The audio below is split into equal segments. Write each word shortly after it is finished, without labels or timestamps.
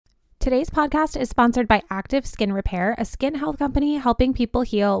Today's podcast is sponsored by Active Skin Repair, a skin health company helping people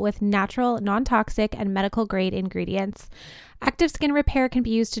heal with natural, non-toxic, and medical-grade ingredients. Active Skin Repair can be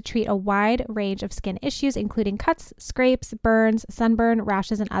used to treat a wide range of skin issues, including cuts, scrapes, burns, sunburn,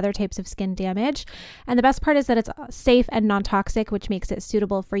 rashes, and other types of skin damage. And the best part is that it's safe and non-toxic, which makes it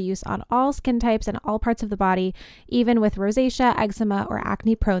suitable for use on all skin types and all parts of the body, even with rosacea, eczema, or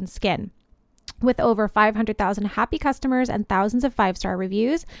acne-prone skin. With over 500,000 happy customers and thousands of 5-star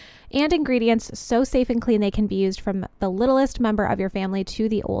reviews and ingredients so safe and clean they can be used from the littlest member of your family to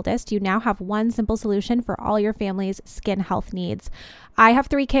the oldest, you now have one simple solution for all your family's skin health needs. I have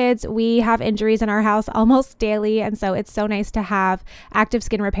 3 kids. We have injuries in our house almost daily, and so it's so nice to have Active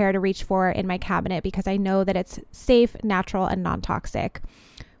Skin Repair to reach for in my cabinet because I know that it's safe, natural, and non-toxic.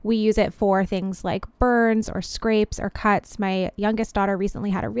 We use it for things like burns or scrapes or cuts. My youngest daughter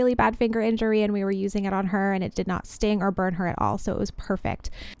recently had a really bad finger injury and we were using it on her and it did not sting or burn her at all. So it was perfect.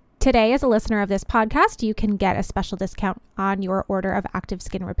 Today, as a listener of this podcast, you can get a special discount on your order of Active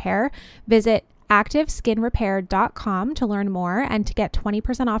Skin Repair. Visit activeskinrepair.com to learn more, and to get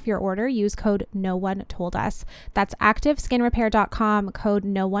 20% off your order, use code NOONETOLDUS. That's activeskinrepair.com, code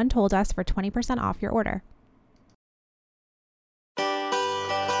NOONETOLDUS for 20% off your order.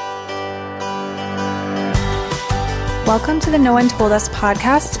 Welcome to the No One Told Us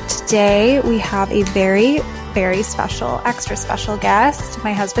podcast. Today we have a very, very special, extra special guest,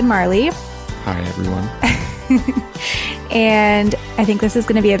 my husband, Marley. Hi, everyone. And I think this is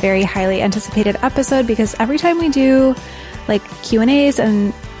going to be a very highly anticipated episode because every time we do like Q&As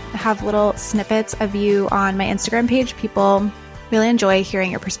and have little snippets of you on my Instagram page, people really enjoy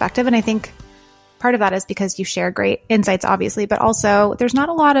hearing your perspective. And I think part of that is because you share great insights, obviously, but also there's not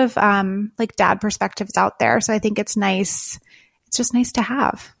a lot of like dad perspectives out there. So I think it's nice. It's just nice to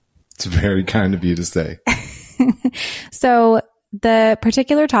have. It's very kind of you to say. So the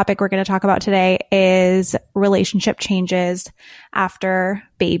particular topic we're going to talk about today is relationship changes after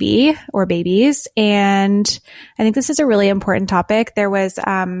baby or babies. And I think this is a really important topic. There was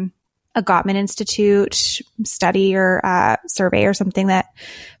a Gottman Institute study or survey or something that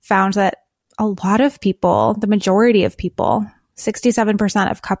found that a lot of people, the majority of people, 67%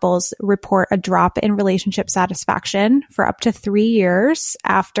 of couples report a drop in relationship satisfaction for up to 3 years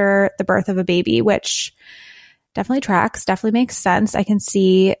after the birth of a baby, which definitely tracks, definitely makes sense. I can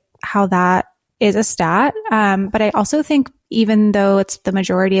see how that is a stat. But I also think even though it's the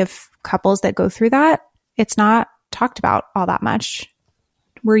majority of couples that go through that, it's not talked about all that much.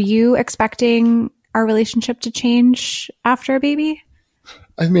 Were you expecting our relationship to change after a baby?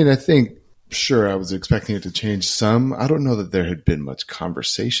 I mean, I think sure, I was expecting it to change some. I don't know that there had been much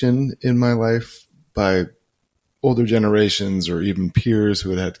conversation in my life by older generations or even peers who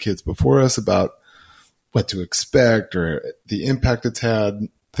had had kids before us about what to expect or the impact it's had.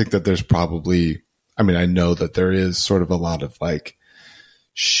 I think that there's probably, I mean, I know that there is sort of a lot of like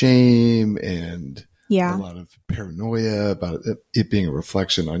shame and a lot of paranoia about it being a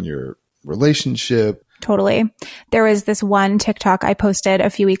reflection on your relationship. Totally. There was this one TikTok I posted a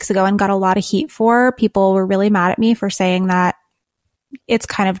few weeks ago and got a lot of heat for. People were really mad at me for saying that it's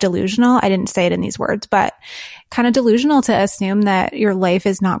kind of delusional. I didn't say it in these words, but kind of delusional to assume that your life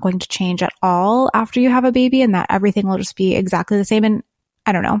is not going to change at all after you have a baby and that everything will just be exactly the same. And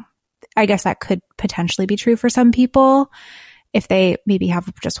I don't know. I guess that could potentially be true for some people if they maybe have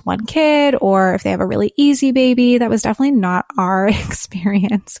just one kid or if they have a really easy baby. That was definitely not our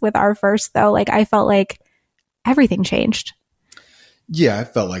experience with our first, though. Like, I felt like everything changed. Yeah, I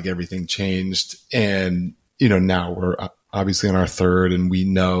felt like everything changed. And, you know, now we're obviously on our third and we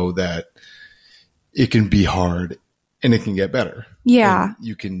know that it can be hard and it can get better. Yeah. And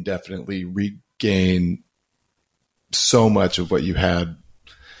you can definitely regain so much of what you had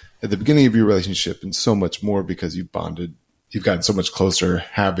at the beginning of your relationship and so much more because you bonded. You've gotten so much closer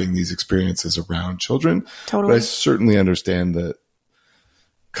having these experiences around children. Totally. But I certainly understand that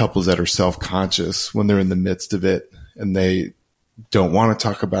couples that are self-conscious when they're in the midst of it and they don't want to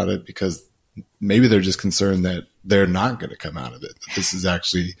talk about it because maybe they're just concerned that they're not going to come out of it. That this is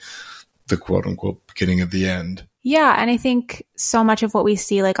actually the quote unquote beginning of the end. Yeah. And I think so much of what we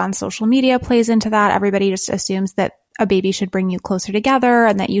see like on social media plays into that. Everybody just assumes that a baby should bring you closer together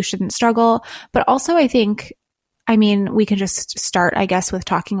and that you shouldn't struggle. But also I think, I mean, we can just start, I guess, with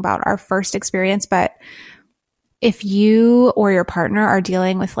talking about our first experience. But if you or your partner are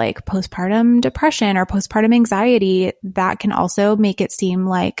dealing with like postpartum depression or postpartum anxiety, that can also make it seem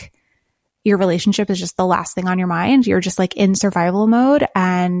like your relationship is just the last thing on your mind. You're just like in survival mode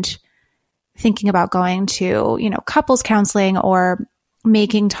and thinking about going to, you know, couples counseling or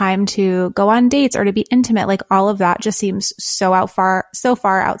making time to go on dates or to be intimate, like all of that just seems so far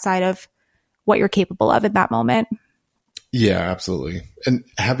outside of what you're capable of at that moment. Yeah, absolutely. And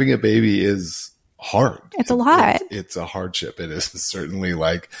having a baby is hard. It's a lot. It's a hardship. It is certainly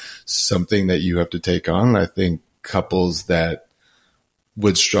like something that you have to take on. I think couples that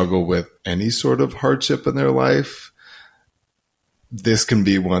would struggle with any sort of hardship in their life, this can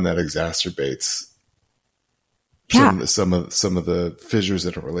be one that exacerbates some of the fissures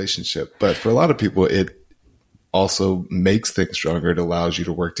in a relationship. But for a lot of people, it also makes things stronger. It allows you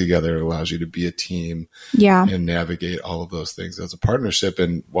to work together. It allows you to be a team and navigate all of those things as a partnership.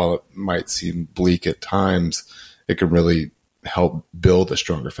 And while it might seem bleak at times, it can really help build a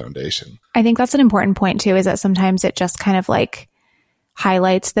stronger foundation. I think that's an important point too, is that sometimes it just kind of like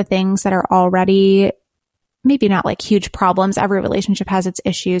highlights the things that are already maybe not like huge problems. Every relationship has its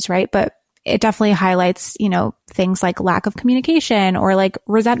issues, right? But it definitely highlights, things like lack of communication or like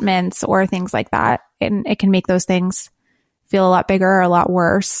resentments or things like that. And it can make those things feel a lot bigger or a lot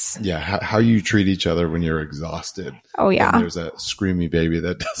worse. Yeah. How you treat each other when you're exhausted. Oh, yeah. And there's that screamy baby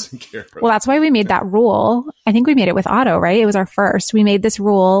that doesn't care. Well, that's why we made that rule. I think we made it with Otto, right? It was our first. We made this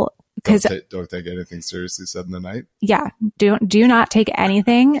rule because don't take anything seriously said in the night. Yeah. Do not take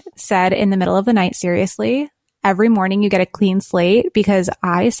anything said in the middle of the night seriously. Every morning you get a clean slate because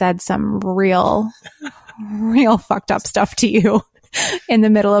I said some real fucked up stuff to you in the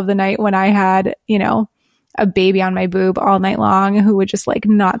middle of the night when I had, a baby on my boob all night long who would just like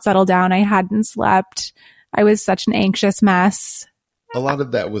not settle down. I hadn't slept. I was such an anxious mess. A lot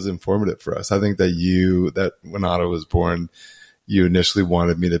of that was informative for us. I think that when Otto was born, you initially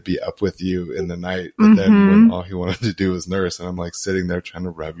wanted me to be up with you in the night, but then when all he wanted to do was nurse, and I'm like sitting there trying to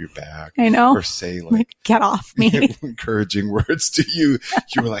rub your back. I know. Or say like get off me. Encouraging words to you.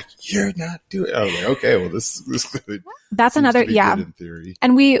 You were like, you're not doing it. I was like, okay, well this that's another, yeah. In theory.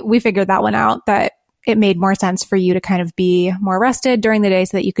 And we figured that one out, that it made more sense for you to kind of be more rested during the day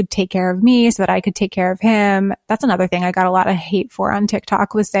so that you could take care of me, so that I could take care of him. That's another thing I got a lot of hate for on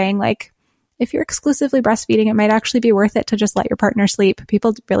TikTok, was saying like, if you're exclusively breastfeeding, it might actually be worth it to just let your partner sleep.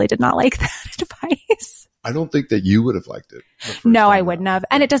 People really did not like that advice. I don't think that you would have liked it. No, I wouldn't have.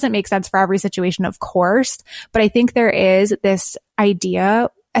 And it doesn't make sense for every situation, of course. But I think there is this idea,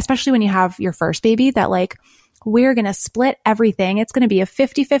 especially when you have your first baby, that like, we're going to split everything. It's going to be a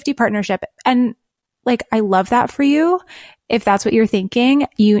 50-50 partnership. And like, I love that for you. If that's what you're thinking,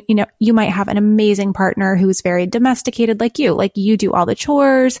 you might have an amazing partner who's very domesticated like you. Like, you do all the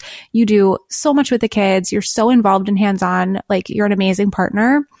chores, you do so much with the kids, you're so involved and hands-on, like you're an amazing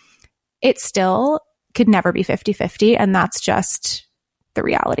partner. It still could never be 50-50. And that's just the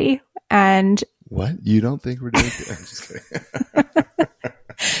reality. And what? You don't think we're doing it? I'm just kidding.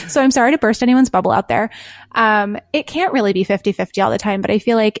 So I'm sorry to burst anyone's bubble out there. It can't really be 50-50 all the time, but I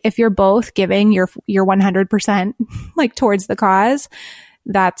feel like if you're both giving your 100% like towards the cause,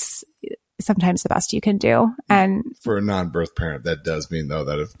 that's sometimes the best you can do. And for a non-birth parent, that does mean though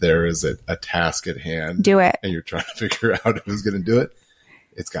that if there is a task at hand, do it, and you're trying to figure out who's going to do it,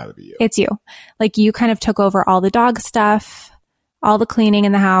 it's got to be you. It's you. Like, you kind of took over all the dog stuff, all the cleaning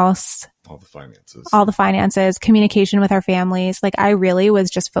in the house, all the finances, communication with our families. Like, I really was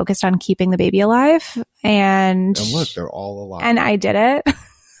just focused on keeping the baby alive. And look, they're all alive. And I did it.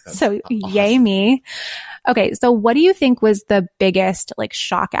 So awesome. Yay me. Okay. So what do you think was the biggest like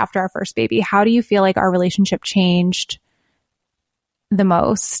shock after our first baby? How do you feel like our relationship changed the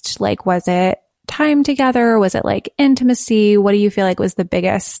most? Like, was it time together? Was it like intimacy? What do you feel like was the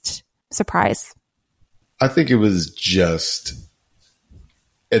biggest surprise? I think it was just,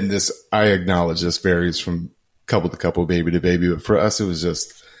 and this, I acknowledge this varies from couple to couple, baby to baby, but for us, it was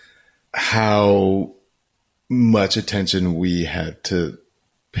just how much attention we had to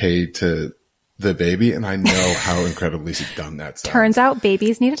pay to the baby. And I know how incredibly dumb that sounds. Turns out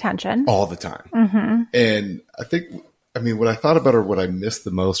babies need attention all the time. Mm-hmm. And what I thought about, or what I missed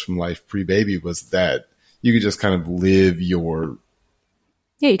the most from life pre-baby, was that you could just kind of live your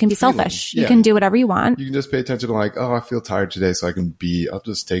you can be selfish. You can do whatever you want. You can just pay attention to like, oh, I feel tired today, so I'll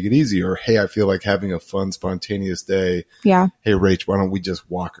just take it easy. Or, hey, I feel like having a fun, spontaneous day. Yeah. Hey, Rach, why don't we just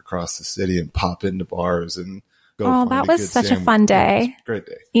walk across the city and pop into bars and go? Oh, that was such a fun day. Great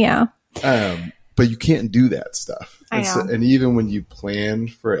day. Yeah. But you can't do that stuff. I know. And even when you plan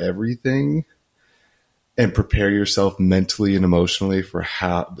for everything and prepare yourself mentally and emotionally for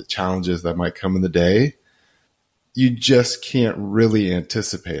how the challenges that might come in the day, you just can't really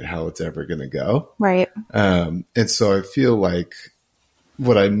anticipate how it's ever going to go. Right. And so I feel like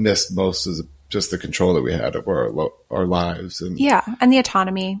what I missed most as a just the control that we had of our lives. And yeah. And the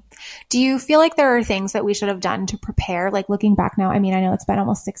autonomy. Do you feel like there are things that we should have done to prepare? Like looking back now, I mean, I know it's been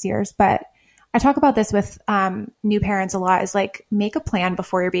almost 6 years, but I talk about this with new parents a lot, is like, make a plan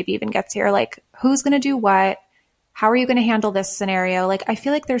before your baby even gets here. Like, who's going to do what? How are you going to handle this scenario? Like, I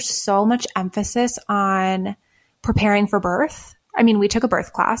feel like there's so much emphasis on preparing for birth. I mean, we took a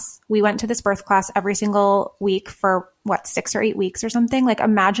birth class. We went to this birth class every single week for 6 or 8 weeks or something. Like,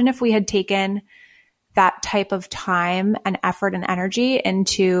 imagine if we had taken that type of time and effort and energy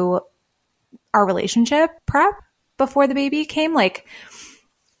into our relationship prep before the baby came. Like,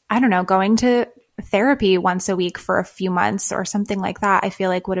 I don't know, going to therapy once a week for a few months or something like that, I feel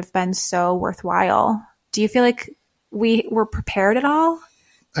like would have been so worthwhile. Do you feel like we were prepared at all?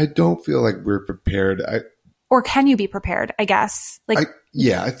 I don't feel like we're prepared. Or can you be prepared, I guess? Like,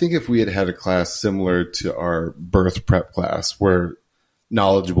 I think if we had had a class similar to our birth prep class where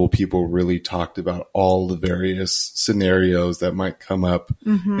knowledgeable people really talked about all the various scenarios that might come up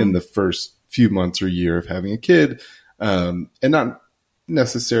in the first few months or year of having a kid, and not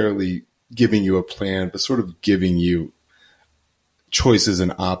necessarily giving you a plan, but sort of giving you choices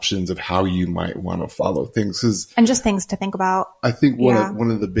and options of how you might want to follow things. And just things to think about. I think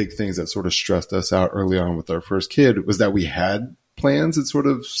one of the big things that sort of stressed us out early on with our first kid was that we had plans and sort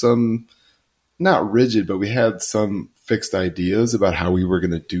of some, not rigid, but we had some fixed ideas about how we were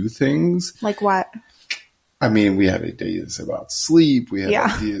going to do things. Like what? I mean, we had ideas about sleep. We had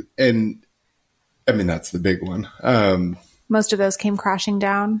ideas, and I mean, that's the big one. Most of those came crashing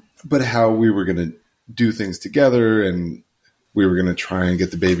down. But how we were going to do things together, and we were going to try and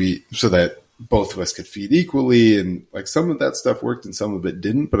get the baby so that both of us could feed equally. And like some of that stuff worked and some of it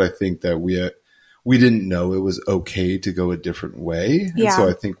didn't. But I think that we didn't know it was okay to go a different way. And so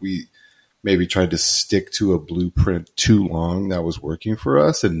I think we maybe tried to stick to a blueprint too long that was working for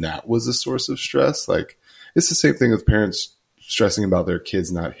us. And that was a source of stress. Like, it's the same thing with parents stressing about their kids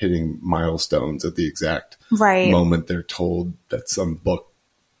not hitting milestones at the exact moment they're told that some book.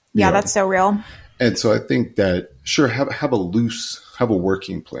 Yeah, that's so real. And so I think that, sure, have a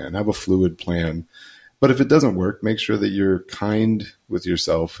working plan, have a fluid plan. But if it doesn't work, make sure that you're kind with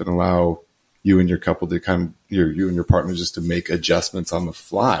yourself and allow you and your couple to you and your partner just to make adjustments on the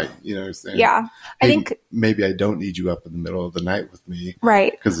fly. You know what I'm saying? Yeah. I think maybe I don't need you up in the middle of the night with me.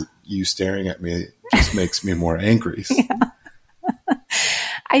 Right. Because you staring at me just makes me more angry.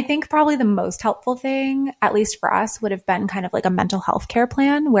 I think probably the most helpful thing, at least for us, would have been kind of like a mental health care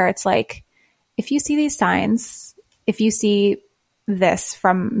plan where it's like, if you see these signs, if you see this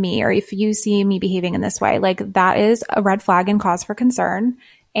from me, or if you see me behaving in this way, like that is a red flag and cause for concern.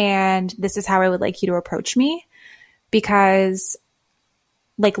 And this is how I would like you to approach me. Because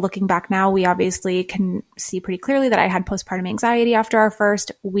like looking back now, we obviously can see pretty clearly that I had postpartum anxiety after our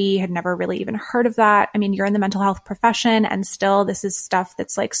first. We had never really even heard of that. I mean, you're in the mental health profession and still this is stuff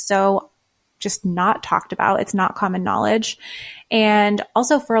that's like so just not talked about. It's not common knowledge. And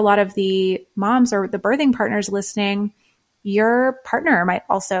also for a lot of the moms or the birthing partners listening, your partner might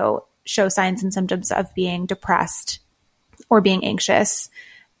also show signs and symptoms of being depressed or being anxious.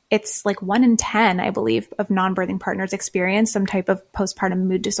 It's like 1 in 10, I believe, of non-birthing partners experience some type of postpartum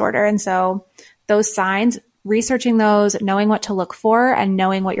mood disorder. And so those signs, researching those, knowing what to look for, and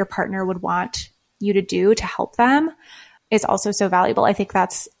knowing what your partner would want you to do to help them is also so valuable. I think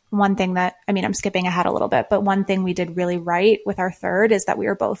that's one thing that, I mean, I'm skipping ahead a little bit, but one thing we did really right with our third is that we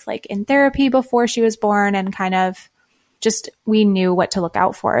were both like in therapy before she was born, and kind of just, we knew what to look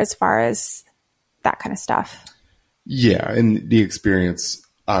out for as far as that kind of stuff. Yeah. And the experience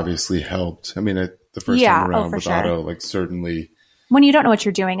obviously helped. I mean, the first time around with Otto, like certainly. When you don't know what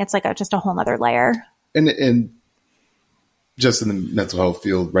you're doing, it's like just a whole nother layer. And just in the mental health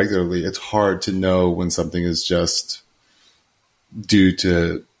field regularly, it's hard to know when something is just due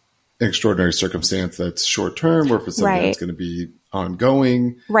to an extraordinary circumstance that's short term, or if it's something that's going to be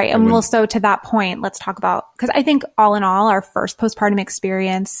ongoing. Right. And so to that point, let's talk about, because I think all in all, our first postpartum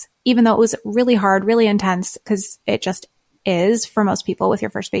experience, even though it was really hard, really intense, because it just is for most people with your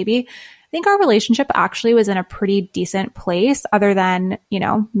first baby, I think our relationship actually was in a pretty decent place, other than, you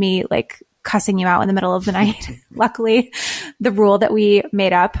know, me like cussing you out in the middle of the night. Luckily, the rule that we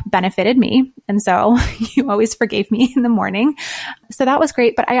made up benefited me. And so you always forgave me in the morning. So that was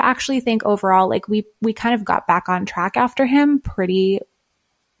great. But I actually think overall, like we kind of got back on track after him pretty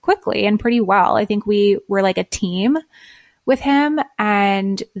quickly and pretty well. I think we were like a team with him,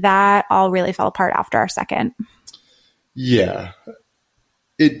 and that all really fell apart after our second. Yeah,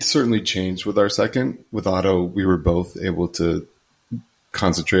 it certainly changed with our second. With Otto, we were both able to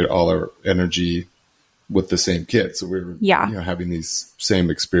concentrate all our energy with the same kid. So we were having these same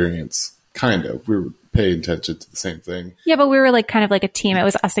experience kind of. We were paying attention to the same thing. Yeah, but we were like kind of like a team. It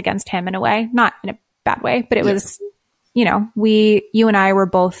was us against him in a way, not in a bad way, but it was, you know, you and I were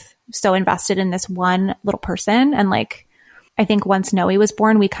both so invested in this one little person. And like, I think once Noe was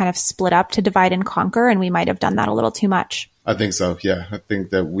born, we kind of split up to divide and conquer, and we might have done that a little too much. I think so. Yeah. I think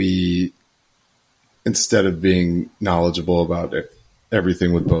that we, instead of being knowledgeable about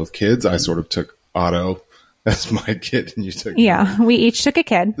everything with both kids, I sort of took Otto as my kid, and you took we each took a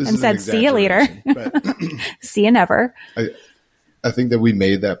kid and said, see you later. But see you never. I think that we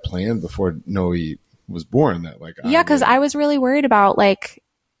made that plan before Noe was born. That like, because I was really worried about like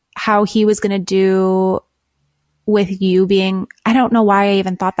how he was going to do with you being, I don't know why I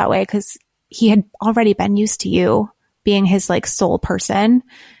even thought that way, because he had already been used to you being his like sole person.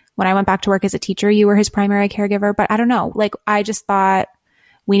 When I went back to work as a teacher, you were his primary caregiver, but I don't know. Like, I just thought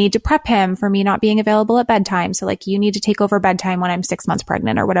we need to prep him for me not being available at bedtime. So like, you need to take over bedtime when I'm 6 months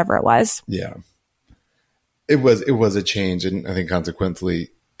pregnant or whatever it was. Yeah. It was a change. And I think consequently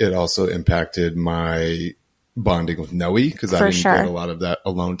it also impacted my bonding with Noe, because I didn't get a lot of that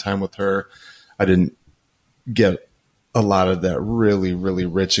alone time with her. I didn't get a lot of that really, really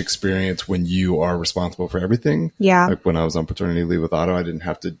rich experience when you are responsible for everything. Yeah. Like when I was on paternity leave with Otto, I didn't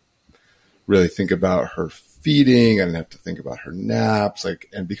have to really think about her feeding. I didn't have to think about her naps. Like,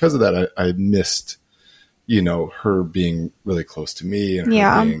 and because of that, I missed, you know, her being really close to me and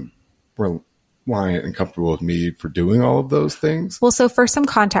her being reliant and comfortable with me for doing all of those things. Well, so for some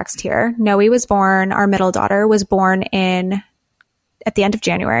context here, Noe was born, our middle daughter was born at the end of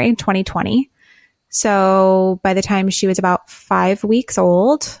January, 2020. So by the time she was about 5 weeks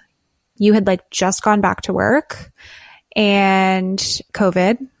old, you had like just gone back to work and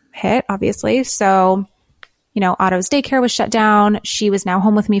COVID hit, obviously. So, you know, Otto's daycare was shut down. She was now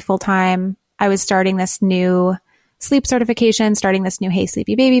home with me full time. I was starting this new sleep certification, starting this new Hey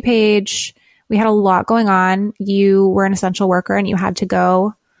Sleepy Baby page. We had a lot going on. You were an essential worker and you had to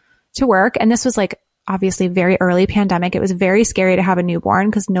go to work. And this was like obviously very early pandemic. It was very scary to have a newborn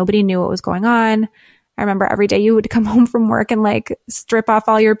because nobody knew what was going on. I remember every day you would come home from work and like strip off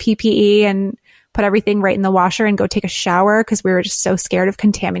all your PPE and put everything right in the washer and go take a shower because we were just so scared of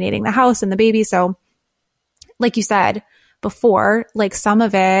contaminating the house and the baby. So like you said before, like some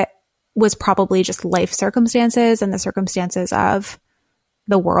of it was probably just life circumstances and the circumstances of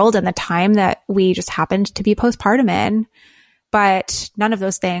the world and the time that we just happened to be postpartum in. But none of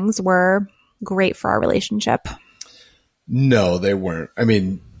those things were great for our relationship. No, they weren't. I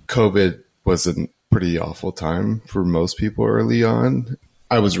mean, COVID was a pretty awful time for most people early on.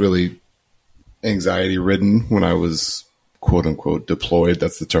 I was really anxiety ridden when I was quote unquote deployed.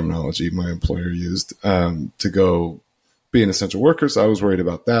 That's the terminology my employer used, to go be an essential worker. So I was worried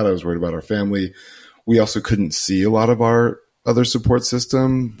about that. I was worried about our family. We also couldn't see a lot of our other support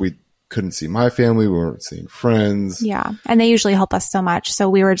system. We couldn't see my family. We weren't seeing friends. Yeah. And they usually help us so much. So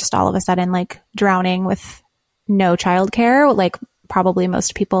we were just all of a sudden like drowning with no childcare, like probably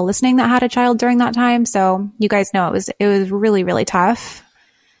most people listening that had a child during that time. So you guys know it was really, really tough.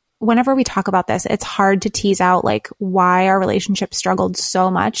 Whenever we talk about this, it's hard to tease out like why our relationship struggled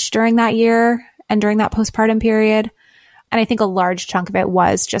so much during that year and during that postpartum period. And I think a large chunk of it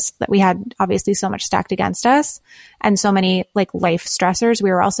was just that we had obviously so much stacked against us and so many like life stressors. We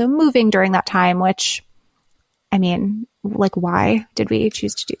were also moving during that time, which, I mean, like, why did we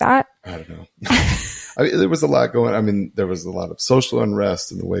choose to do that? I don't know. I mean, there was a lot going on. I mean, there was a lot of social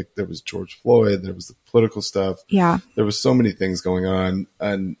unrest in the wake. There was George Floyd. There was the political stuff. Yeah. There was so many things going on.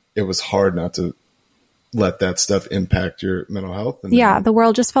 And it was hard not to let that stuff impact your mental health. And yeah. The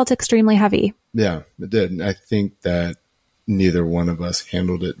world just felt extremely heavy. Yeah, it did. And I think that neither one of us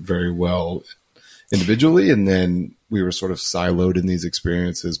handled it very well individually. And then we were sort of siloed in these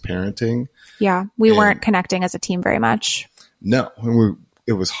experiences parenting. Yeah. We weren't connecting as a team very much. No. And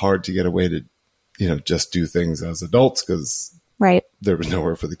it was hard to get away to, you know, just do things as adults because there was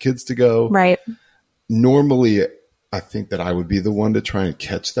nowhere for the kids to go. Right. Normally, I think that I would be the one to try and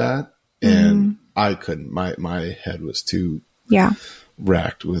catch that. And I couldn't. My head was too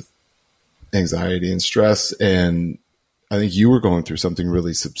racked with anxiety and stress. And I think you were going through something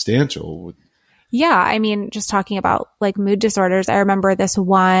really substantial. Yeah. I mean, just talking about like mood disorders, I remember this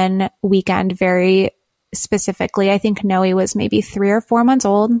one weekend very specifically. I think Noe was maybe 3 or 4 months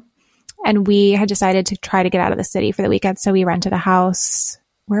old. And we had decided to try to get out of the city for the weekend. So we rented a house.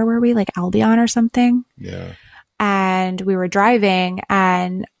 Where were we? Like Albion or something? Yeah. And we were driving.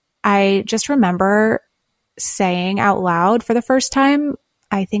 And I just remember saying out loud for the first time,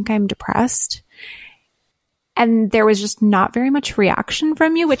 I think I'm depressed. And there was just not very much reaction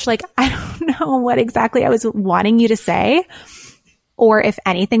from you, which like, I don't know what exactly I was wanting you to say or if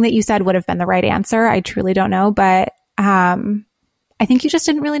anything that you said would have been the right answer. I truly don't know. But I think you just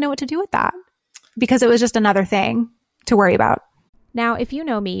didn't really know what to do with that because it was just another thing to worry about. Now, if you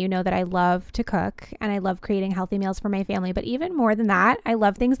know me, you know that I love to cook and I love creating healthy meals for my family. But even more than that, I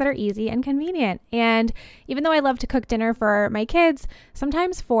love things that are easy and convenient. And even though I love to cook dinner for my kids,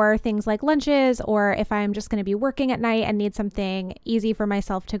 sometimes for things like lunches, or if I'm just going to be working at night and need something easy for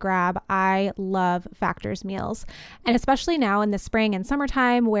myself to grab, I love Factor's meals. And especially now in the spring and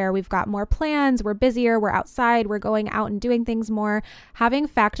summertime where we've got more plans, we're busier, we're outside, we're going out and doing things more, having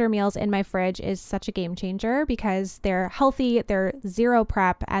Factor meals in my fridge is such a game changer because they're healthy, they're zero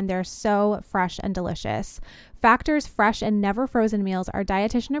prep, and they're so fresh and delicious. Factor's fresh and never frozen meals are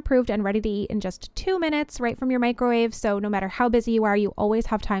dietitian approved and ready to eat in just 2 minutes right from your microwave. So no matter how busy you are, you always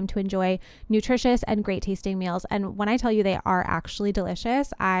have time to enjoy nutritious and great tasting meals. And when I tell you they are actually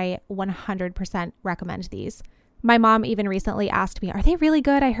delicious, I 100% recommend these. My mom even recently asked me, are they really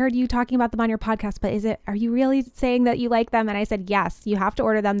good? I heard you talking about them on your podcast, but are you really saying that you like them? And I said, yes, you have to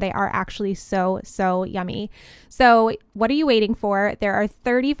order them. They are actually so yummy. So what are you waiting for? There are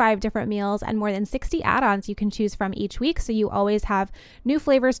 35 different meals and more than 60 add-ons you can choose from each week. So you always have new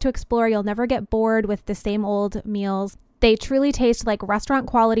flavors to explore. You'll never get bored with the same old meals. They truly taste like restaurant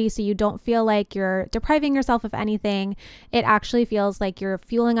quality, so you don't feel like you're depriving yourself of anything. It actually feels like you're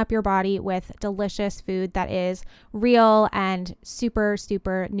fueling up your body with delicious food that is real and super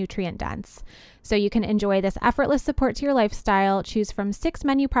nutrient dense. So you can enjoy this effortless support to your lifestyle, choose from 6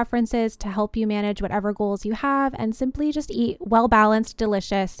 menu preferences to help you manage whatever goals you have, and simply just eat well-balanced,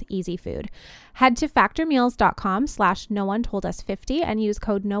 delicious, easy food. Head to factormeals.com/no-one-told-us-50 and use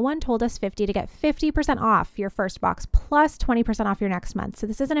code no-one-told-us-50 to get 50% off your first box plus 20% off your next month. So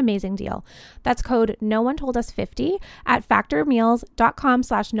this is an amazing deal. That's code no-one-told-us-50 at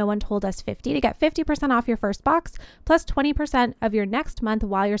factormeals.com/no-one-told-us-50 to get 50% off your first box plus 20% of your next month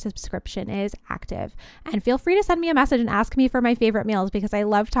while your subscription is active. And feel free to send me a message and ask me for my favorite meals because I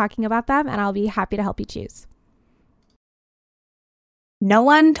love talking about them and I'll be happy to help you choose. No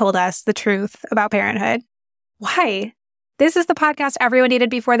one told us the truth about parenthood. Why? This is the podcast everyone needed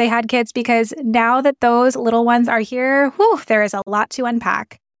before they had kids because now that those little ones are here, there is a lot to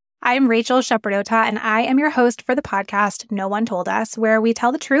unpack. I'm Rachael Shepardota, and I am your host for the podcast No One Told Us, where we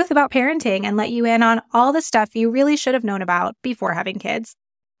tell the truth about parenting and let you in on all the stuff you really should have known about before having kids.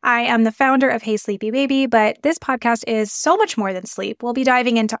 I am the founder of Hey Sleepy Baby, but this podcast is so much more than sleep. We'll be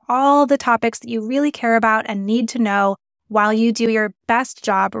diving into all the topics that you really care about and need to know while you do your best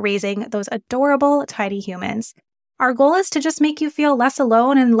job raising those adorable, tiny humans. Our goal is to just make you feel less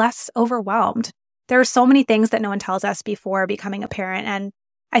alone and less overwhelmed. There are so many things that no one tells us before becoming a parent, and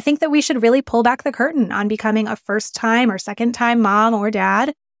I think that we should really pull back the curtain on becoming a first-time or second-time mom or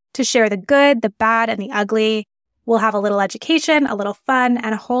dad to share the good, the bad, and the ugly. We'll have a little education, a little fun,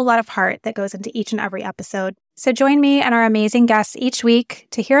 and a whole lot of heart that goes into each and every episode. So join me and our amazing guests each week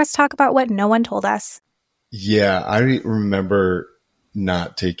to hear us talk about what no one told us. Yeah, I remember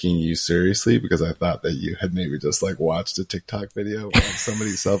not taking you seriously because I thought that you had maybe just like watched a TikTok video of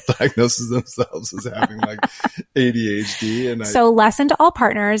somebody self-diagnoses themselves as having like ADHD. So lesson to all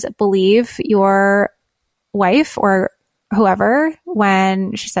partners, believe your wife or whoever,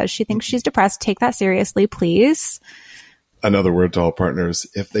 when she says she thinks she's depressed, take that seriously, please. Another word to all partners,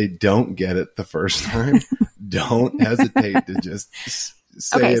 if they don't get it the first time, don't hesitate to just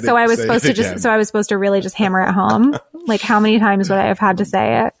say it. So I was supposed to really just hammer it home. Like how many times would I have had to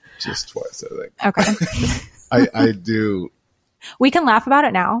say it? Just twice, I think. Okay. I do. We can laugh about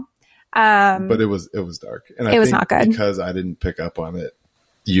it now. But it was dark. And it was not good. Because I didn't pick up on it.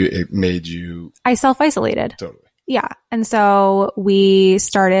 It made you. I self-isolated. Totally. Yeah. And so we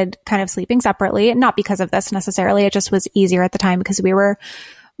started kind of sleeping separately, not because of this necessarily. It just was easier at the time because we were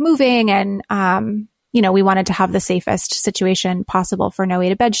moving and, we wanted to have the safest situation possible for Noe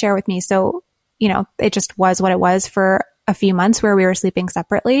to bed share with me. So, it just was what it was for a few months where we were sleeping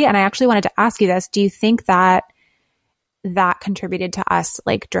separately. And I actually wanted to ask you this. Do you think that contributed to us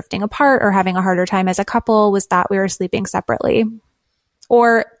like drifting apart or having a harder time as a couple? Was that we were sleeping separately?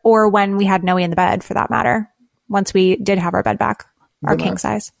 Or when we had Noe in the bed for that matter? Once we did have our bed back, our king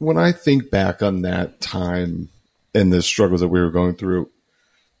size. When I think back on that time and the struggles that we were going through,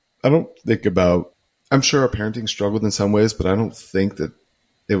 I don't think about, I'm sure our parenting struggled in some ways, but I don't think that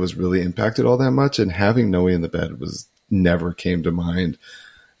it was really impacted all that much. And having Noe in the bed never came to mind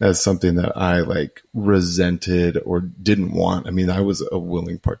as something that I like resented or didn't want. I mean, I was a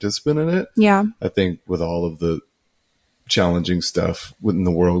willing participant in it. Yeah. I think with all of the challenging stuff in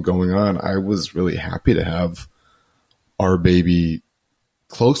the world going on, I was really happy to have our baby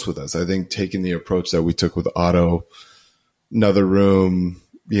close with us. I think taking the approach that we took with Otto another room,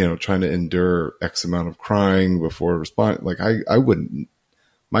 trying to endure X amount of crying before responding. Like I wouldn't,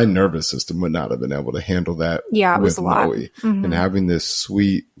 my nervous system would not have been able to handle that. Yeah, it was a lot. And having this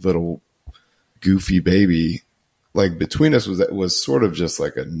sweet little goofy baby, like between us was sort of just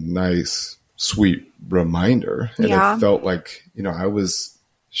like a nice, sweet reminder. And it felt like, I was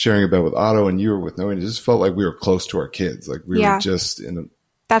sharing a bed with Otto and you were with Noe, and it just felt like we were close to our kids. Like we were just in a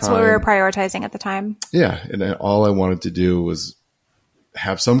That's what we were prioritizing at the time. Yeah. And all I wanted to do was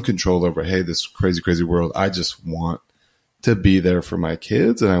have some control over, hey, this crazy, crazy world. I just want to be there for my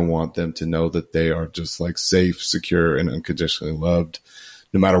kids. And I want them to know that they are just like safe, secure, and unconditionally loved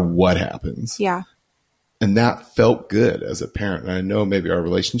no matter what happens. Yeah. And that felt good as a parent. And I know maybe our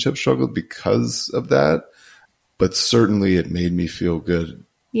relationship struggled because of that, but certainly it made me feel good.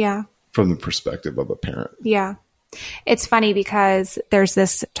 Yeah. From the perspective of a parent. Yeah. It's funny because there's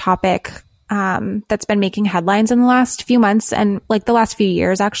this topic that's been making headlines in the last few months and like the last few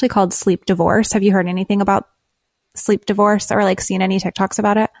years actually called sleep divorce. Have you heard anything about sleep divorce or like seen any TikToks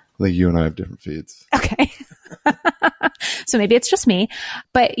about it? Like you and I have different feeds. Okay. So maybe it's just me,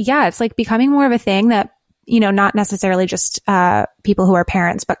 but yeah, it's like becoming more of a thing that, not necessarily just people who are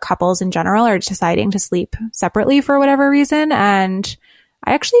parents, but couples in general are deciding to sleep separately for whatever reason. And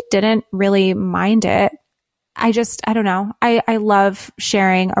I actually didn't really mind it. I don't know. I love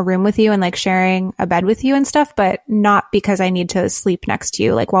sharing a room with you and like sharing a bed with you and stuff, but not because I need to sleep next to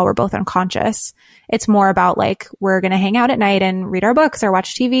you, like while we're both unconscious. It's more about like, we're going to hang out at night and read our books or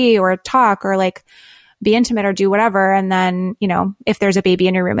watch TV or talk or like be intimate or do whatever. And then, if there's a baby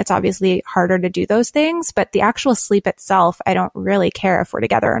in your room, it's obviously harder to do those things, but the actual sleep itself, I don't really care if we're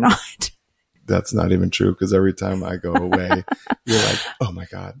together or not. That's not even true because every time I go away, you're like, oh my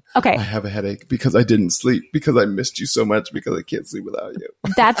God, okay, I have a headache because I didn't sleep because I missed you so much because I can't sleep without you.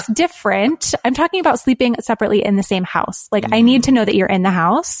 That's different. I'm talking about sleeping separately in the same house. Like I need to know that you're in the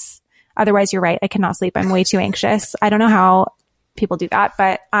house. Otherwise, you're right. I cannot sleep. I'm way too anxious. I don't know how people do that,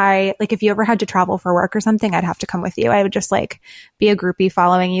 but if you ever had to travel for work or something, I'd have to come with you. I would just like be a groupie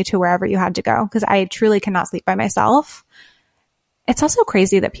following you to wherever you had to go because I truly cannot sleep by myself. It's also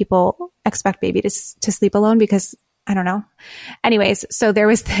crazy that people expect baby to sleep alone because I don't know. Anyways, so there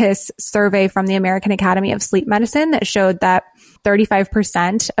was this survey from the American Academy of Sleep Medicine that showed that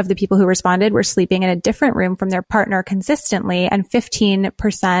 35% of the people who responded were sleeping in a different room from their partner consistently, and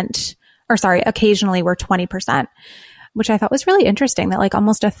occasionally were 20%, which I thought was really interesting that like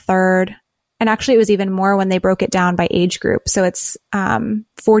almost a third, and actually it was even more when they broke it down by age group. So it's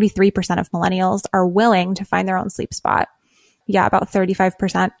 43% of millennials are willing to find their own sleep spot. Yeah, about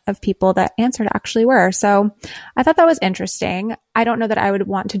 35% of people that answered actually were. So I thought that was interesting. I don't know that I would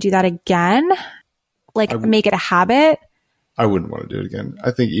want to do that again, make it a habit. I wouldn't want to do it again.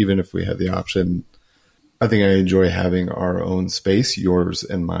 I think even if we had the option, I think I enjoy having our own space, yours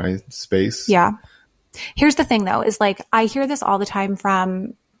and my space. Yeah. Here's the thing though, is like, I hear this all the time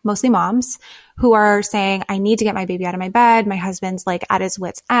from mostly moms who are saying, I need to get my baby out of my bed. My husband's like at his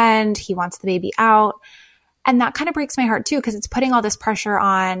wit's end. He wants the baby out. And that kind of breaks my heart too, because it's putting all this pressure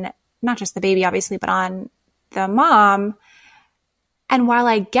on not just the baby, obviously, but on the mom. And while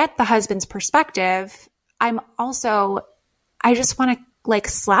I get the husband's perspective, I just want to like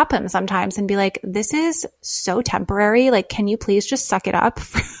slap him sometimes and be like, this is so temporary. Like, can you please just suck it up?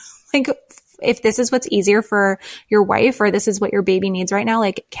 Like, if this is what's easier for your wife or this is what your baby needs right now,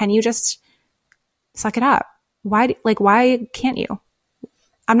 like, can you just suck it up? Why can't you?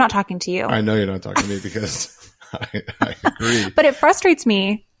 I'm not talking to you. I know you're not talking to me because I agree. But it frustrates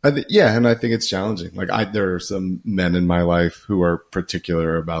me. And I think it's challenging. Like there are some men in my life who are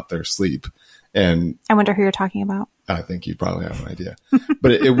particular about their sleep. And I wonder who you're talking about. I think you probably have an idea.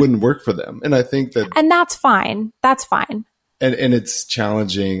 But it wouldn't work for them. And I think that... And that's fine. That's fine. And it's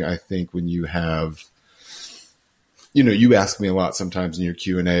challenging, I think, when you have... you ask me a lot sometimes in your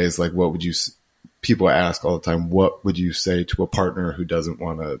Q&As, like, what would you... People ask all the time, what would you say to a partner who doesn't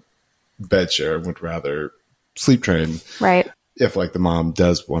want to bed share and would rather sleep train? Right. If like the mom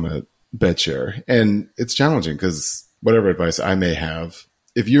does want to bed share. And it's challenging because whatever advice I may have,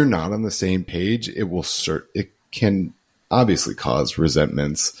 if you're not on the same page, it can obviously cause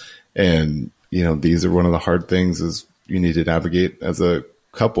resentments. And, these are one of the hard things is you need to navigate as a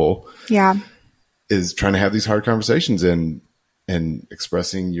couple. Yeah. Is trying to have these hard conversations and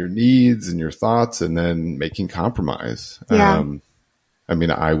expressing your needs and your thoughts and then making compromise. Yeah.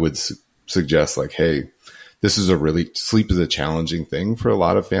 I would suggest like, hey, sleep is a challenging thing for a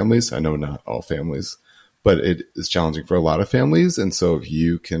lot of families. I know not all families, but it is challenging for a lot of families. And so if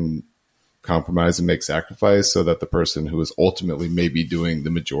you can compromise and make sacrifice so that the person who is ultimately maybe doing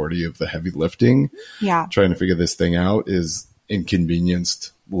the majority of the heavy lifting, trying to figure this thing out, is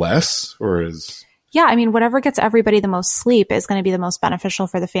inconvenienced less, or is... Yeah, I mean, whatever gets everybody the most sleep is going to be the most beneficial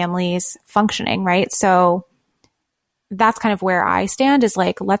for the family's functioning, right? So that's kind of where I stand, is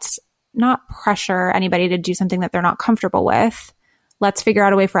like, let's not pressure anybody to do something that they're not comfortable with. Let's figure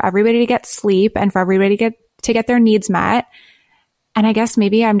out a way for everybody to get sleep and for everybody to get their needs met. And I guess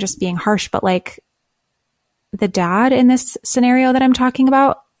maybe I'm just being harsh, but like the dad in this scenario that I'm talking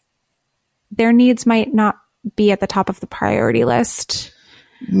about, their needs might not be at the top of the priority list.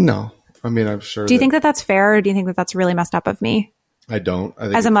 No. I mean, I'm sure. Do you think that that's fair, or do you think that that's really messed up of me? I don't. I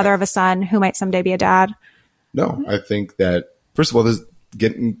think as a mother of a son who might someday be a dad. No, I think that, first of all,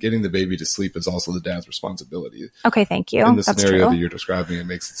 getting the baby to sleep is also the dad's responsibility. Okay, thank you. In the that's scenario true. that you're describing, it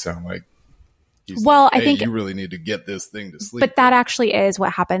makes it sound like, I think you really need to get this thing to sleep. But that actually is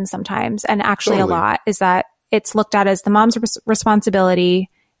what happens sometimes, and actually a lot, is that it's looked at as the mom's responsibility.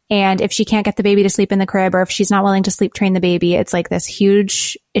 And if she can't get the baby to sleep in the crib, or if she's not willing to sleep train the baby, it's like this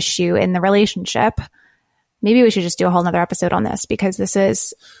huge issue in the relationship. Maybe we should just do a whole nother episode on this, because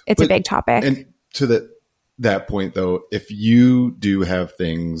it's a big topic. And to that point though, if you do have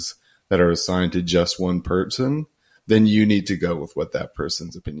things that are assigned to just one person, then you need to go with what that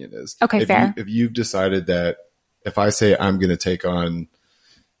person's opinion is. Okay, fair. If you've decided that, if I say I'm going to take on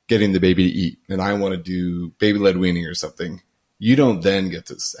getting the baby to eat and I want to do baby-led weaning or something, you don't then get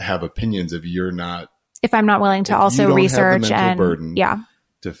to have opinions if I'm not willing to also research and burden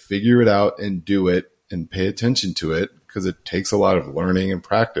to figure it out and do it and pay attention to it, because it takes a lot of learning and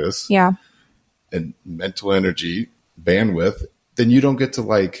practice and mental energy, bandwidth. Then you don't get to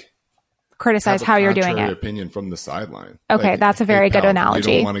like criticize how you're doing it. Opinion from the sideline. Okay, that's a very good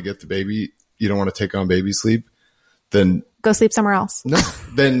analogy. You don't want to get the baby. You don't want to take on baby sleep. Then go sleep somewhere else. No,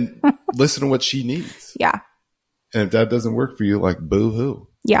 then listen to what she needs. Yeah. And if that doesn't work for you, like, boo-hoo.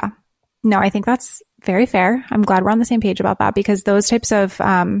 Yeah. No, I think that's very fair. I'm glad we're on the same page about that, because those types of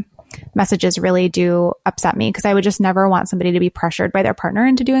messages really do upset me, because I would just never want somebody to be pressured by their partner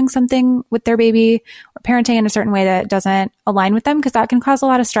into doing something with their baby or parenting in a certain way that doesn't align with them, because that can cause a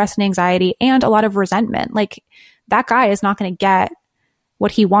lot of stress and anxiety and a lot of resentment. Like, that guy is not going to get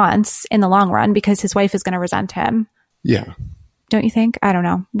what he wants in the long run because his wife is going to resent him. Yeah. Don't you think? I don't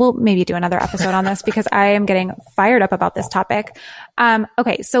know. We'll maybe do another episode on this, because I am getting fired up about this topic.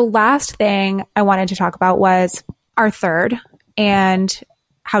 Okay. So last thing I wanted to talk about was our third, and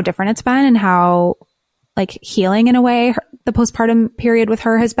how different it's been, and how like healing in a way the postpartum period with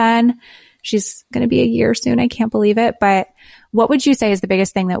her has been. She's going to be a year soon. I can't believe it. But what would you say is the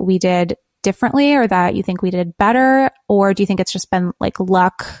biggest thing that we did differently, or that you think we did better? Or do you think it's just been like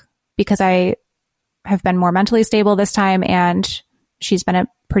luck, because I have been more mentally stable this time and she's been a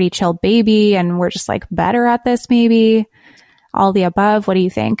pretty chill baby and we're just like better at this, maybe? All the above. What do you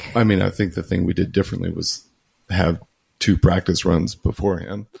think? I mean, I think the thing we did differently was have 2 practice runs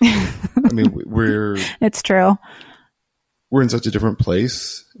beforehand. I mean, it's true. We're in such a different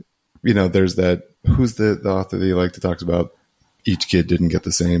place. You know, there's that, who's the author that you like to talk about? Each kid didn't get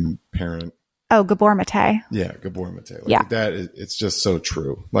the same parent. Oh, Gabor Mate. Yeah, Gabor Mate. Like that, it's just so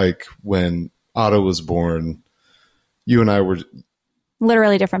true. Like when Otto was born, you and I were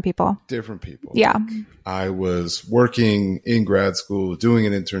literally different people. Yeah. Like, I was working in grad school, doing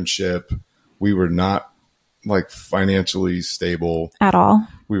an internship. We were not like financially stable at all.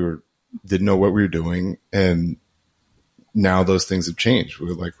 Didn't know what we were doing. And now those things have changed. We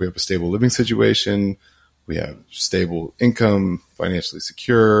have a stable living situation. We have stable income, financially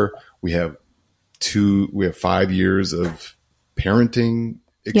secure. We have 5 years of parenting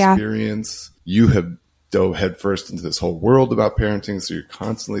experience. You have dove headfirst into this whole world about parenting, so you're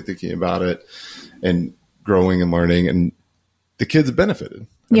constantly thinking about it and growing and learning, and the kids have benefited.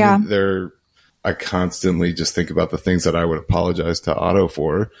 I mean, I constantly just think about the things that I would apologize to Otto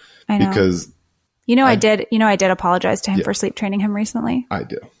for, because I did apologize to him for sleep training him recently. I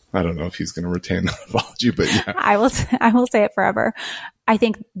do. I don't know if he's going to retain that apology, but yeah. I will say it forever. I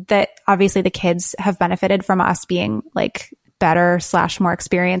think that obviously the kids have benefited from us being like better / more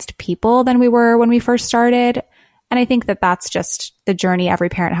experienced people than we were when we first started. And I think that that's just the journey every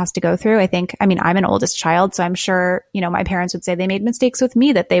parent has to go through. I'm an oldest child, so I'm sure, my parents would say they made mistakes with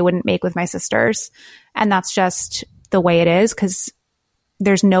me that they wouldn't make with my sisters. And that's just the way it is, because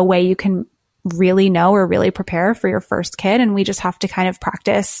there's no way you can really know or really prepare for your first kid. And we just have to kind of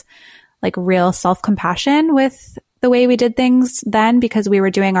practice like real self-compassion with the way we did things then, because we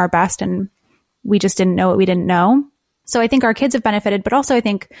were doing our best and we just didn't know what we didn't know. So I think our kids have benefited, but also I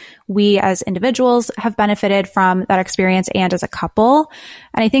think we as individuals have benefited from that experience and as a couple.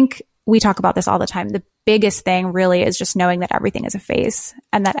 And I think we talk about this all the time. The biggest thing really is just knowing that everything is a phase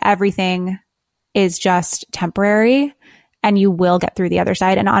and that everything is just temporary and you will get through the other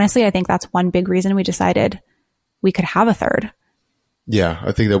side. And honestly, I think that's one big reason we decided we could have a third. Yeah,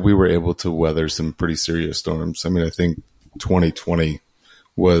 I think that we were able to weather some pretty serious storms. I mean, I think 2020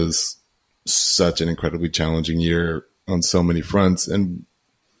 was such an incredibly challenging year on so many fronts. And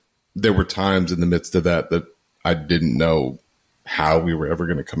there were times in the midst of that I didn't know how we were ever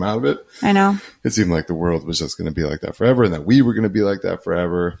going to come out of it. I know. It seemed like the world was just going to be like that forever and that we were going to be like that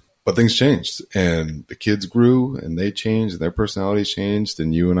forever. But things changed and the kids grew and they changed and their personalities changed.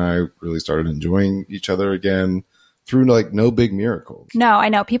 And you and I really started enjoying each other again through like no big miracle. No, I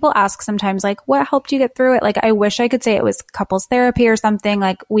know. People ask sometimes like, what helped you get through it? Like, I wish I could say it was couples therapy or something.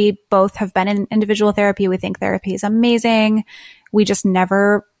 Like, we both have been in individual therapy. We think therapy is amazing. We just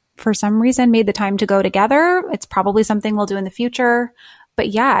never, for some reason, made the time to go together. It's probably something we'll do in the future. But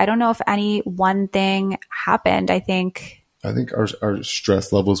yeah, I don't know if any one thing happened. I think our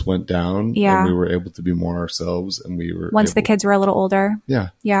stress levels went down. Yeah. And we were able to be more ourselves. And we were once the kids were a little older. Yeah.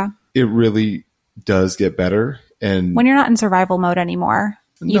 Yeah. It really does get better. And when you're not in survival mode anymore,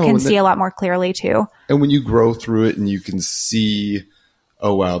 you can see a lot more clearly too. And when you grow through it and you can see,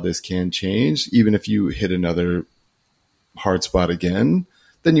 oh, wow, this can change. Even if you hit another hard spot again,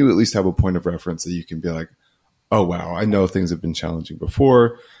 then you at least have a point of reference that you can be like, oh, wow, I know things have been challenging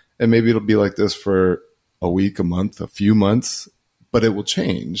before. And maybe it'll be like this for a week, a month, a few months, but it will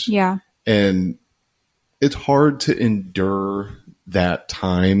change. Yeah. And it's hard to endure that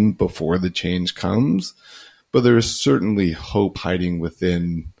time before the change comes. But there is certainly hope hiding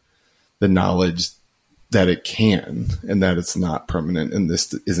within the knowledge that it can and that it's not permanent and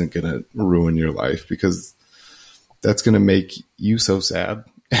this isn't going to ruin your life because that's going to make you so sad.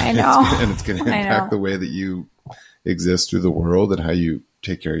 I know. And it's going to impact the way that you exist through the world and how you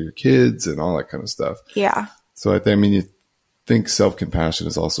take care of your kids and all that kind of stuff. Yeah. So you think self-compassion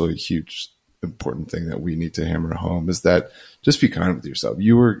is also a huge important thing that we need to hammer home is that just be kind with yourself.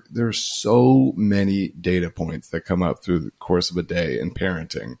 There are so many data points that come up through the course of a day in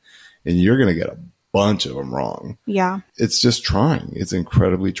parenting, and you're going to get a bunch of them wrong. Yeah. It's just trying. It's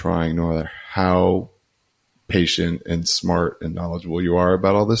incredibly trying, no matter how patient and smart and knowledgeable you are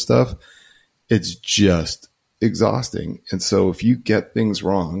about all this stuff. It's just exhausting. And so if you get things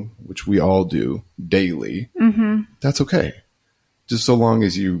wrong, which we all do daily, that's okay. Just so long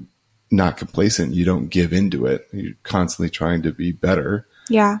as you not complacent, you don't give into it. You're constantly trying to be better.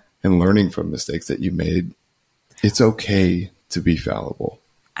 Yeah. And learning from mistakes that you made. It's okay to be fallible.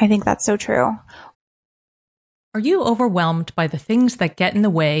 I think that's so true. Are you overwhelmed by the things that get in the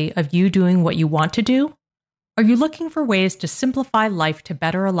way of you doing what you want to do? Are you looking for ways to simplify life to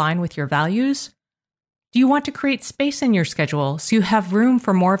better align with your values? Do you want to create space in your schedule so you have room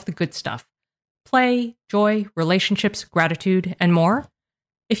for more of the good stuff? Play, joy, relationships, gratitude, and more?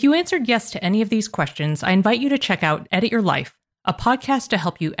 If you answered yes to any of these questions, I invite you to check out Edit Your Life, a podcast to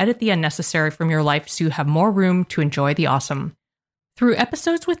help you edit the unnecessary from your life so you have more room to enjoy the awesome. Through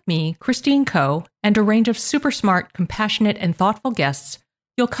episodes with me, Christine Coe, and a range of super smart, compassionate, and thoughtful guests,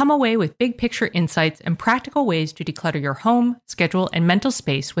 you'll come away with big picture insights and practical ways to declutter your home, schedule, and mental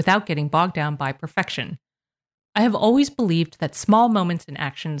space without getting bogged down by perfection. I have always believed that small moments and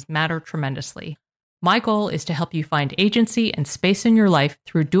actions matter tremendously. My goal is to help you find agency and space in your life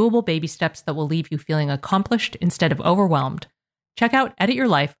through doable baby steps that will leave you feeling accomplished instead of overwhelmed. Check out Edit Your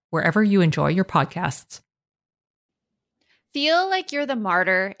Life wherever you enjoy your podcasts. Feel like you're the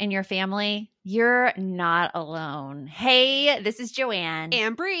martyr in your family? You're not alone. Hey, this is Joanne.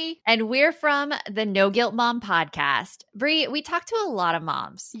 And Bree. And we're from the No Guilt Mom podcast. Bree, we talk to a lot of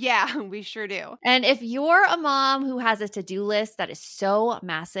moms. Yeah, we sure do. And if you're a mom who has a to-do list that is so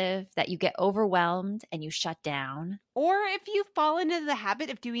massive that you get overwhelmed and you shut down, or if you fall into the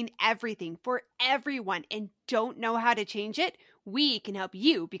habit of doing everything for everyone and don't know how to change it, we can help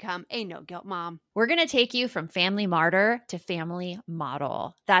you become a no-guilt mom. we're going to take you from family martyr to family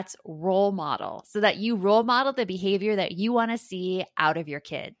model. That's role model, so that you role model the behavior that you want to see out of your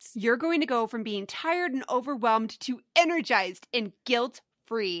kids. You're going to go from being tired and overwhelmed to energized and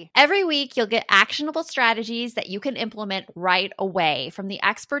guilt-free. Every week, you'll get actionable strategies that you can implement right away from the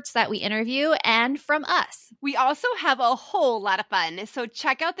experts that we interview and from us. We also have a whole lot of fun, so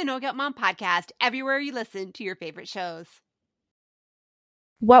check out the No Guilt Mom podcast everywhere you listen to your favorite shows.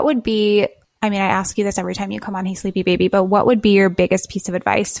 What would be, I mean, I ask you this every time you come on Hey Sleepy Baby, but what would be your biggest piece of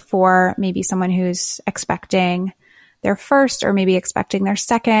advice for maybe someone who's expecting their first or maybe expecting their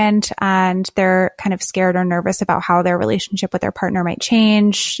second and they're kind of scared or nervous about how their relationship with their partner might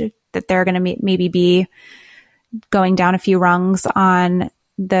change, that they're going to maybe be going down a few rungs on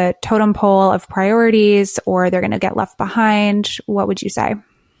the totem pole of priorities, or they're going to get left behind? What would you say?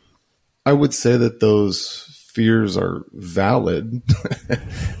 I would say that those fears are valid.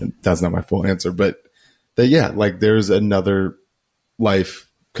 That's not my full answer, but that, yeah, like there's another life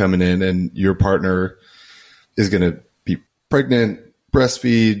coming in and your partner is going to be pregnant,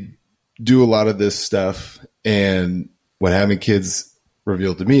 breastfeed, do a lot of this stuff. And what having kids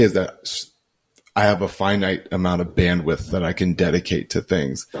revealed to me is that I have a finite amount of bandwidth that I can dedicate to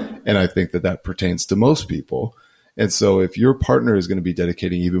things. And I think that that pertains to most people. And so if your partner is going to be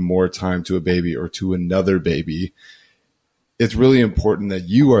dedicating even more time to a baby or to another baby, it's really important that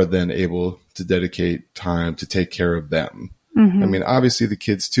you are then able to dedicate time to take care of them. Mm-hmm. I mean, obviously the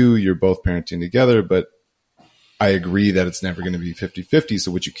kids too, you're both parenting together, but I agree that it's never going to be 50-50.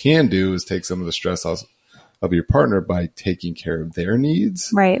 So what you can do is take some of the stress off of your partner by taking care of their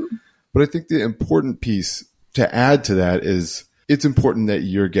needs. Right. But I think the important piece to add to that is it's important that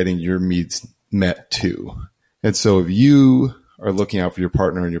you're getting your needs met too. And so if you are looking out for your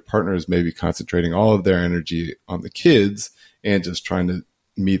partner and your partner is maybe concentrating all of their energy on the kids and just trying to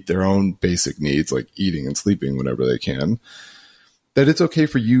meet their own basic needs, like eating and sleeping whenever they can, that it's okay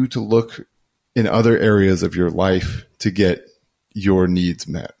for you to look in other areas of your life to get your needs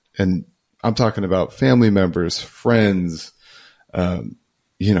met. And I'm talking about family members, friends,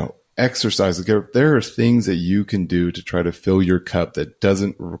 exercise. There are things that you can do to try to fill your cup that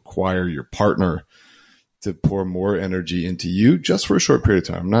doesn't require your partner to pour more energy into you just for a short period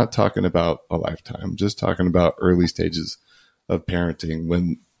of time. I'm not talking about a lifetime. I'm just talking about early stages of parenting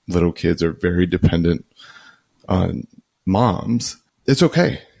when little kids are very dependent on moms. It's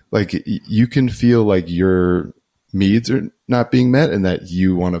okay. Like you can feel like your needs are not being met and that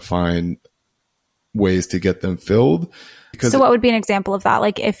you want to find ways to get them filled. So what would be an example of that?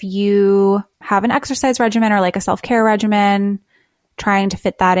 Like if you have an exercise regimen or like a self-care regimen, trying to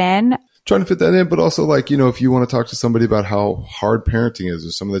fit that in, but also like, if you want to talk to somebody about how hard parenting is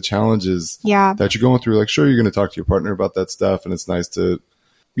or some of the challenges that you're going through, like, sure, you're going to talk to your partner about that stuff. And it's nice to,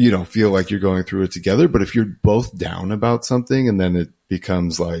 feel like you're going through it together. But if you're both down about something and then it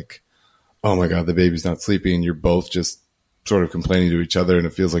becomes like, oh my God, the baby's not sleeping and you're both just sort of complaining to each other and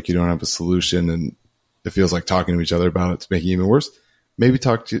it feels like you don't have a solution and it feels like talking to each other about it's making it even worse. Maybe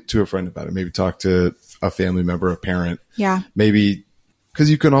talk to a friend about it. Maybe talk to a family member, a parent. Yeah. Maybe because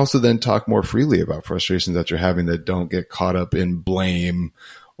you can also then talk more freely about frustrations that you're having that don't get caught up in blame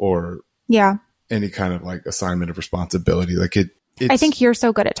or any kind of like assignment of responsibility. Like I think you're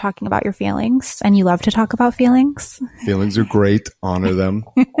so good at talking about your feelings and you love to talk about feelings. Feelings are great. Honor them.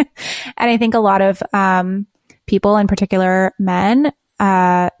 And I think a lot of people, in particular men,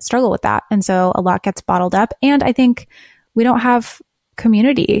 struggle with that. And so a lot gets bottled up. And I think we don't have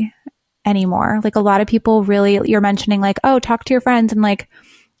community anymore. Like a lot of people really, you're mentioning like, oh, talk to your friends. And like,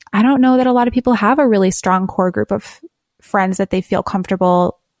 I don't know that a lot of people have a really strong core group of friends that they feel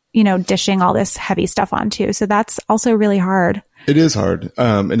comfortable, dishing all this heavy stuff onto. So that's also really hard. It is hard.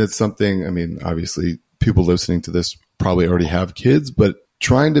 And it's something, obviously people listening to this probably already have kids, but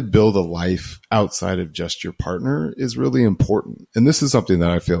trying to build a life outside of just your partner is really important. And this is something that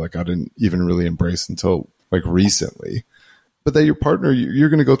I feel like I didn't even really embrace until like recently. But that your partner, you're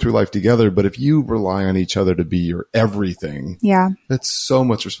going to go through life together. But if you rely on each other to be your everything, that's so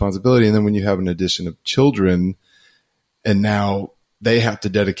much responsibility. And then when you have an addition of children and now they have to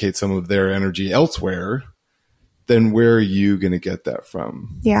dedicate some of their energy elsewhere, then where are you going to get that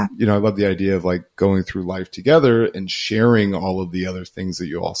from? Yeah. I love the idea of like going through life together and sharing all of the other things that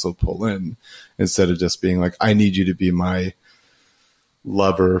you also pull in instead of just being like, I need you to be my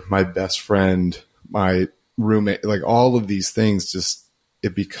lover, my best friend, my roommate, like all of these things. Just,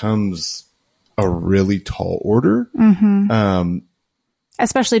 it becomes a really tall order. Mm-hmm.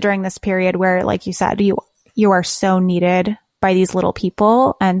 Especially during this period where, like you said, you are so needed by these little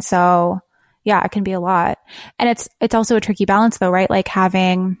people. And so yeah, it can be a lot. And it's also a tricky balance though, right? Like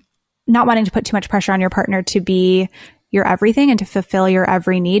not wanting to put too much pressure on your partner to be your everything and to fulfill your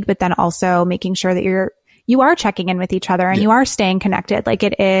every need, but then also making sure that you are checking in with each other and you are staying connected. Like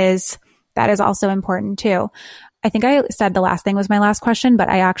that is also important too. I think I said the last thing was my last question, but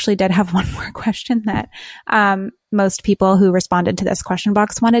I actually did have one more question that most people who responded to this question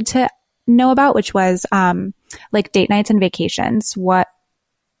box wanted to know about, which was like date nights and vacations.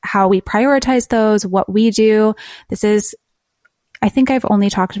 How we prioritize those, what we do. I think I've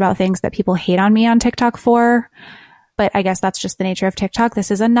only talked about things that people hate on me on TikTok for, but I guess that's just the nature of TikTok. This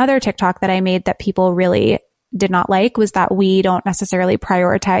is another TikTok that I made that people really did not like, was that we don't necessarily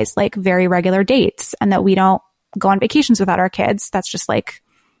prioritize like very regular dates and that we don't go on vacations without our kids. That's just like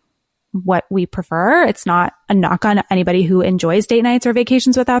what we prefer. It's not a knock on anybody who enjoys date nights or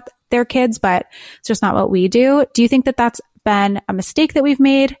vacations without their kids, but it's just not what we do. Do you think that that's been a mistake that we've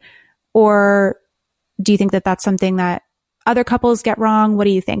made? Or do you think that that's something that other couples get wrong? What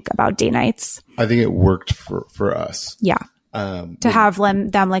do you think about date nights? I think it worked for us. Yeah. To have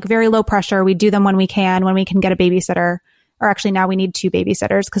them like very low pressure. We do them when we can get a babysitter. Or actually now we need 2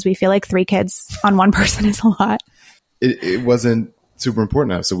 babysitters because we feel like 3 kids on one person is a lot. It wasn't super important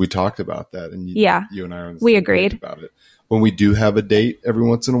now. So we talked about that. And you and I are on the we same agreed page about it. When we do have a date every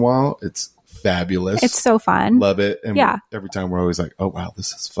once in a while, it's fabulous. It's so fun. Love it. And yeah. Every time we're always like, oh, wow,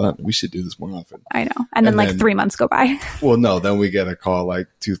 this is fun. We should do this more often. I know. And then like 3 months go by. Well, no, then we get a call like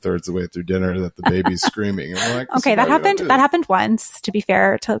 2/3 of the way through dinner that the baby's screaming. And we're like, okay, that happened. That happened once, to be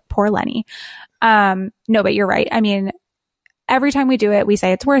fair to poor Lenny. No, but you're right. I mean, every time we do it, we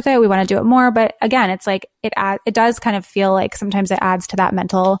say it's worth it. We want to do it more. But again, it's like it does kind of feel like sometimes it adds to that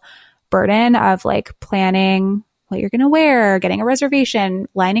mental burden of like planning what you're going to wear, getting a reservation,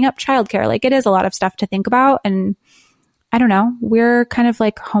 lining up childcare. Like it is a lot of stuff to think about. And I don't know, we're kind of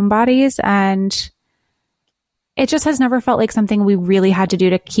like homebodies, and it just has never felt like something we really had to do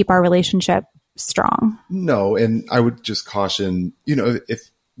to keep our relationship strong. No. And I would just caution, if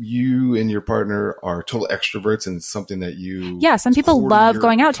you and your partner are total extroverts and it's something that you... Yeah, some people love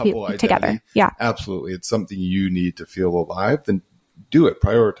going out together. Yeah. Absolutely. It's something you need to feel alive, then do it,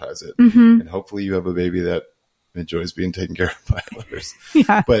 prioritize it. Mm-hmm. And hopefully you have a baby that enjoys being taken care of by others.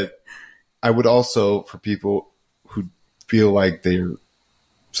 Yeah. But I would also, for people who feel like they're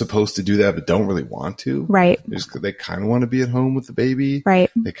supposed to do that but don't really want to, right? They kind of want to be at home with the baby, right?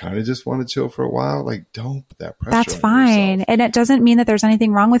 They kind of just want to chill for a while. Like, don't put that pressure. That's on fine, yourself. and it doesn't mean that there's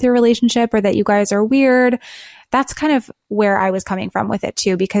anything wrong with your relationship or that you guys are weird. That's kind of where I was coming from with it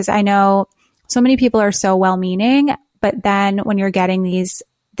too, because I know so many people are so well-meaning, but then when you're getting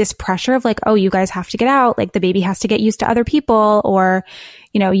this pressure of like, oh, you guys have to get out, like the baby has to get used to other people, or,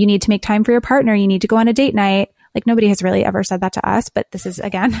 you need to make time for your partner, you need to go on a date night. Like nobody has really ever said that to us, but this is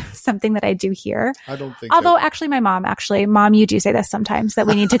again, something that I do hear. I don't think Although actually my mom, you do say this sometimes, that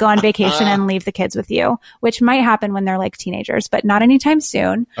we need to go on vacation and leave the kids with you, which might happen when they're like teenagers, but not anytime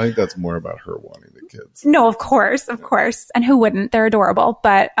soon. I think that's more about her wanting the kids. No, of course. And who wouldn't? They're adorable.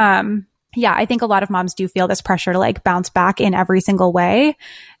 But, yeah, I think a lot of moms do feel this pressure to like bounce back in every single way.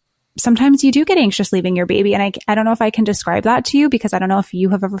 Sometimes you do get anxious leaving your baby. And I don't know if I can describe that to you, because I don't know if you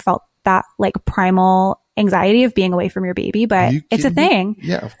have ever felt that like primal anxiety of being away from your baby, but it's a thing.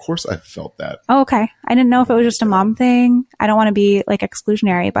 Yeah, of course I've felt that. Oh, okay. I didn't know if it was just a mom thing. I don't want to be like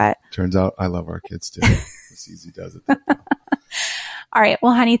exclusionary, but. Turns out I love our kids too. Cece does it. All right.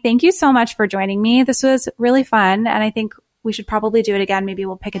 Well, honey, thank you so much for joining me. This was really fun. And I think we should probably do it again. Maybe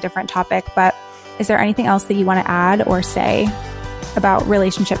we'll pick a different topic, but is there anything else that you want to add or say about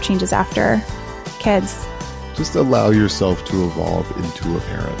relationship changes after kids? Just allow yourself to evolve into a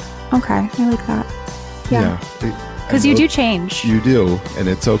parent. Okay. I like that. Yeah. Because you do change. You do. And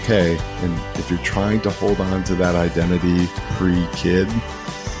it's okay. And if you're trying to hold on to that identity pre-kid,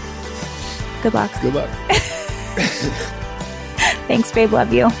 good luck. Good luck. Thanks, babe.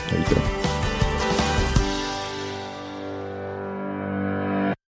 Love you. There you go.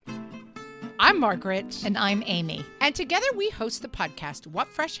 I'm Margaret. And I'm Amy. And together we host the podcast, What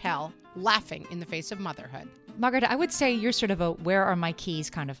Fresh Hell? Laughing in the Face of Motherhood. Margaret, I would say you're sort of a where are my keys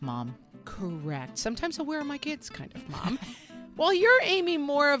kind of mom. Correct. Sometimes a where are my kids kind of mom. Well, you're, Amy,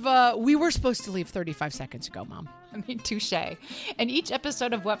 more of a we were supposed to leave 35 seconds ago, mom. I mean, touche. In each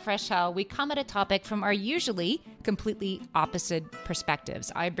episode of What Fresh Hell, we come at a topic from our usually completely opposite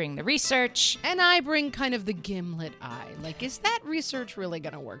perspectives. I bring the research. And I bring kind of the gimlet eye. Like, is that research really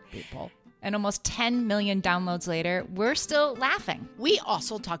going to work, people? And almost 10 million downloads later, we're still laughing. We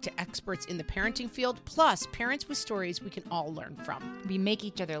also talk to experts in the parenting field, plus parents with stories we can all learn from. We make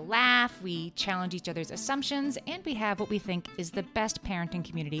each other laugh, we challenge each other's assumptions, and we have what we think is the best parenting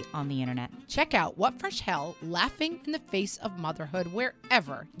community on the internet. Check out What Fresh Hell? Laughing in the Face of Motherhood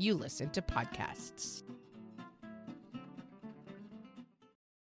wherever you listen to podcasts.